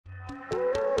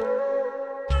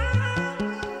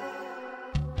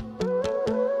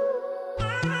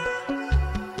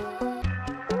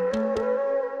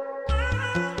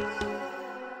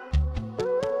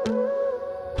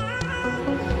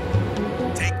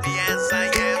Take me as I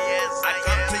am. I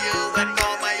come to you with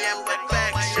all my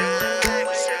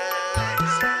imperfections.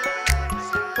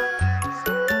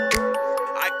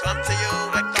 I come to you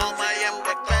with all my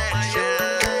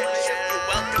imperfections. You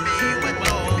welcome me with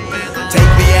open arms.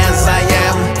 Take me as I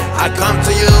am. I come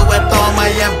to you with all my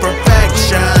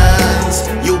imperfections.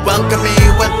 You welcome me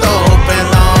with open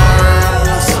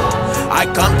arms. I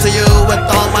come to you with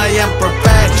all my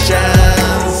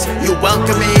imperfections. You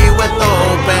welcome me with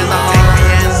open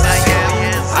arms.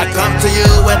 I come to you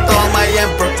with all my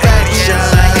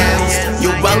imperfections. You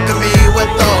welcome me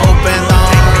with open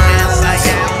arms.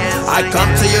 I come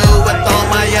to you with all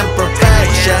my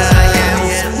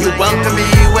imperfections. You welcome me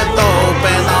with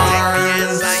open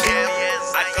arms.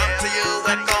 I come to you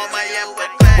with all my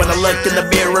imperfections. When I look in the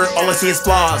mirror, all I see is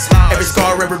flaws. Every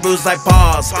scar, every bruise, I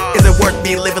pause. Is it worth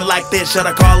me living like this? Should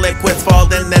I call it quits, fall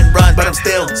and then run? But I'm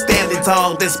still standing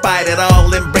tall despite it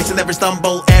all, embracing every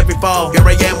stumble, every fall. Here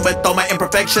I am with all my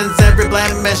imperfections, every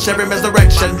blemish, every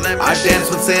misdirection. I dance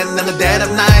with sin in the dead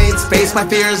of nights, face my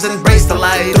fears, embrace the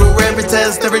light. Through every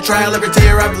test, every trial, every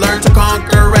tear, I've learned to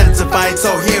conquer and to fight.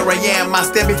 So here I am, I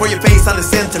stand before your face on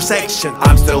this intersection.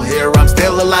 I'm still here, I'm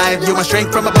still alive. You my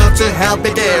strength from above to help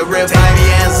me there. Revive me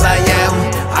as I am.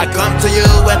 I come to you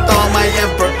with all my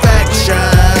imperfections.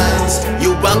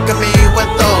 You welcome me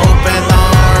with open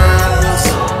arms.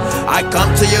 I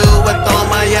come to you with all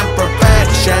my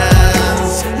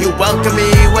imperfections. You welcome me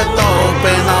with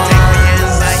open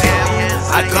arms.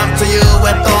 I come to you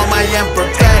with all my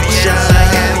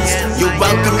imperfections. You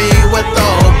welcome me with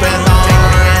open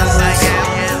arms.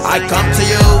 I come to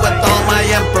you with all my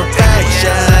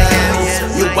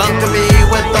imperfections. You welcome me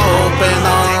with open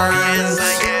arms.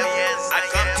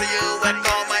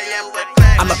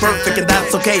 I'm a perfect and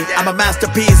that's okay. I'm a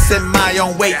masterpiece in my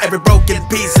own way. Every broken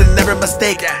piece and every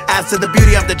mistake adds to the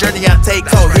beauty of the journey I take.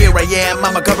 So here I am,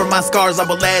 I'ma cover my scars, I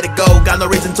will let it go. Got no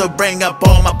reason to bring up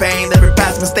all my pain. Every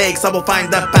past mistakes, I will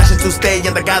find the passion to stay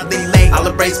in the godly lane. I'll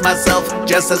embrace myself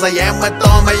just as I am with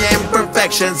all my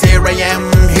imperfections. Here I am,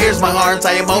 here's my heart,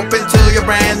 I am open to your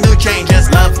brand new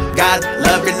changes. Love God,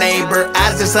 love your neighbor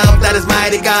as yourself, that is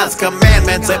mighty God's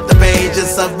commandment. Flip the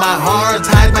pages of my heart,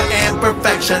 hide my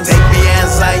imperfections. Take me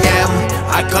as I am,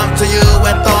 I come to you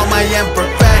with all my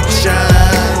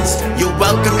imperfections. You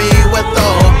welcome me with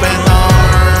open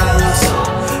arms.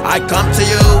 I come to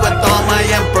you with all my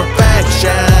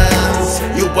imperfections.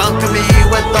 You welcome me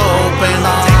with open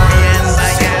arms.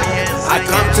 I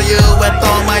come to you with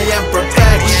all my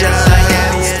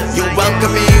imperfections. You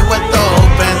welcome me with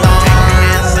open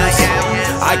arms.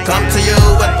 I come to you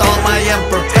with all my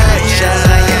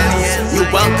imperfections. You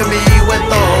welcome me with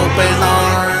open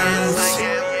arms.